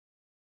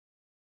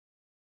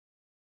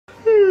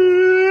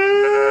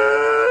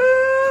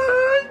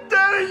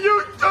Daddy,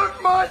 you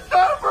took my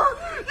supper!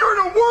 You're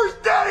the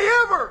worst daddy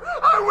ever!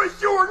 I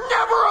wish you were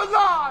never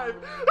alive!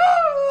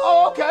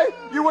 Oh, okay.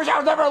 You wish I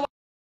was never alive.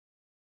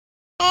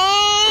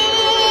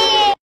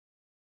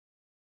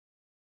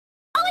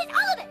 Always,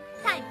 all of it!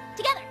 Time,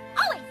 together,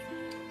 always!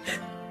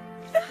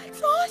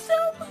 That's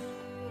awesome!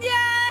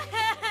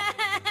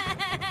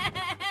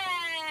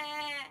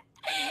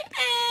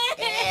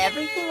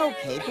 Everything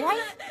okay, Blythe?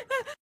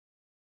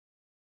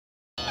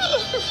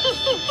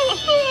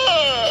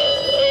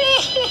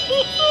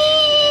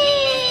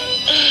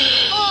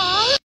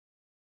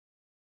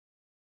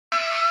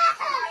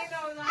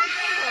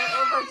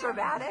 Over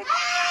dramatic.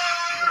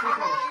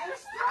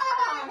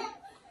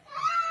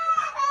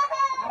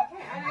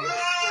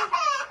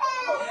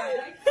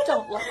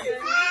 Don't laugh.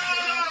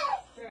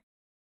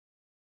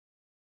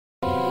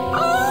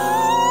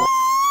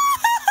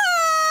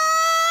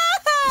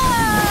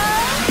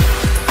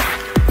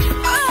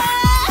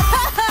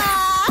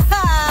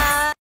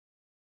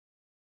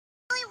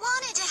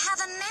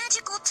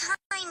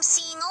 Time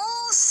seeing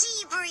old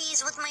sea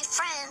breeze with my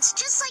friends,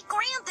 just like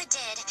Grandpa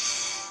did.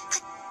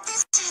 But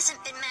this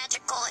hasn't been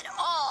magical at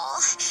all.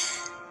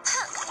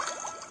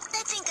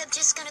 I think I'm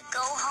just gonna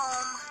go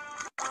home.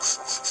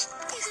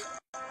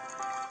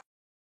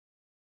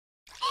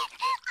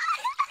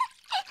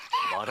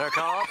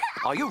 Buttercup,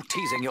 are you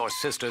teasing your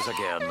sisters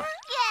again? Yes.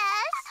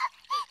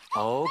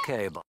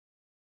 Okay, but...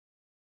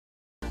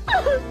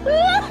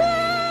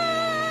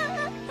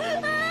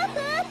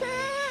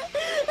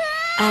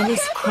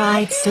 Alice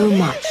cried so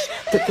much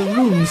that the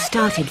room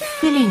started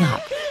filling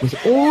up with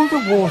all the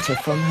water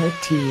from her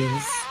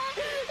tears.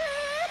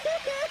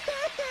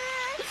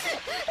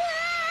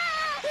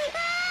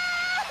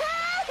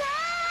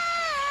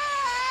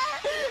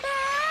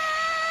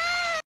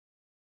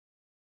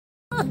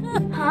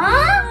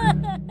 Huh?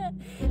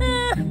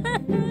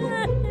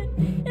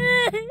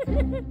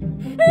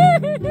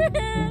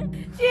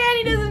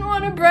 Janny doesn't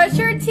want to brush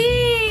her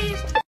teeth.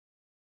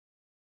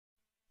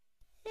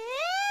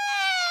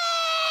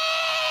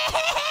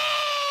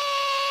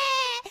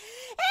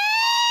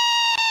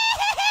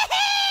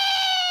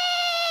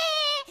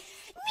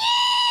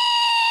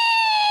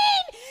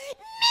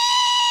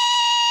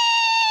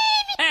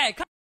 Hey,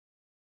 come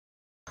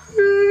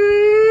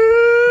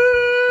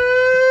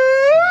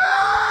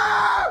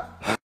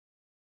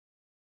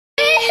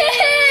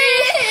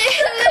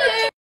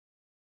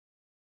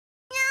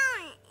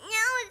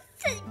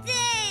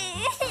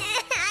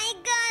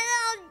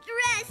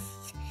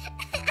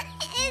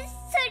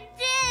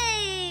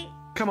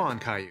Come on,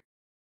 Caillou.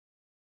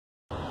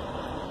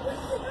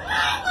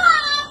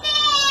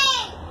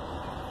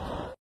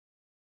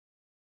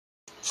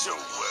 So, did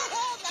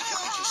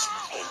you just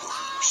hand over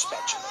your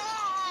spatula?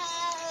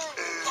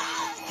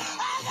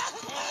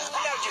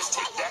 Now just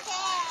take that.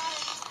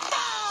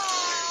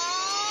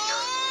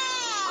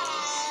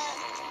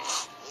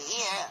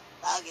 Here,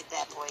 I'll get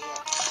that for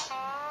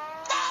you.